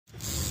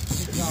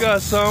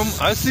got some.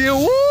 I see it.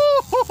 Woo!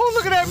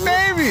 Look at that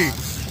baby.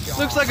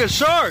 Looks like a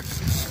shark.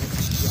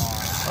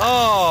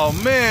 Oh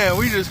man,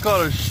 we just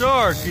caught a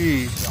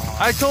sharky.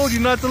 I told you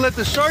not to let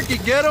the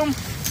sharky get him.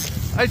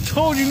 I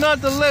told you not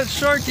to let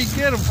Sharky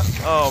get him.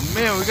 Oh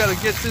man, we gotta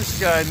get this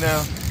guy now.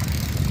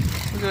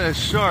 Look at that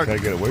shark. Gotta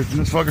get away from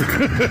this fucker.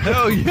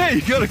 Hell yeah,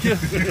 you gotta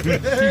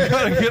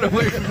get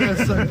away from that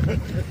sucker.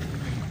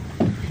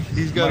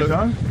 He's got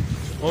done?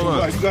 Hold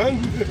on. You done?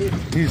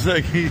 He's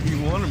like he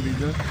wanna be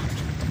done.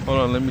 Hold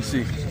on, let me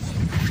see.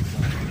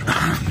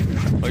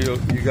 Oh,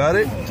 you got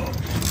it?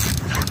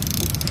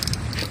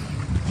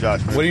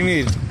 Josh, What do you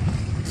need?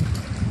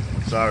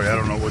 sorry, I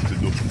don't know what to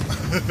do.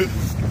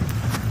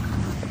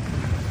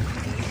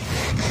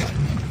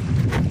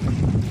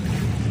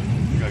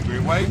 You got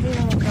great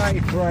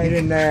white? Right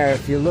in there.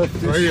 If you look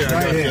this Right here.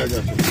 right here. I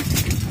got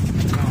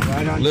you.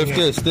 Right on Lift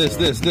here.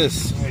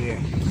 this. Right here.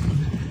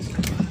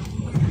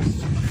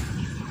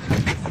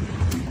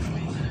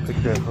 Pick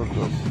that hook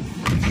up.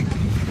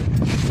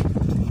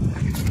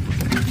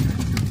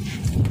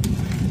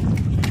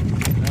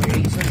 No,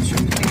 he's a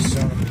juicy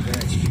son of a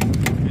bitch.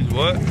 He's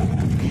what?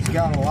 He's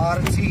got a lot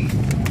of teeth.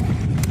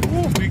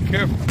 Ooh, be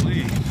careful,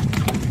 please.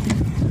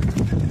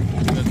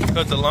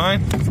 Cut the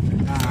line.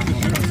 Nah, I'm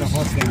gonna put the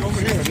hook down.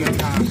 Over here.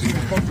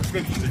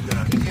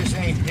 He just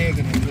ain't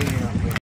digging it.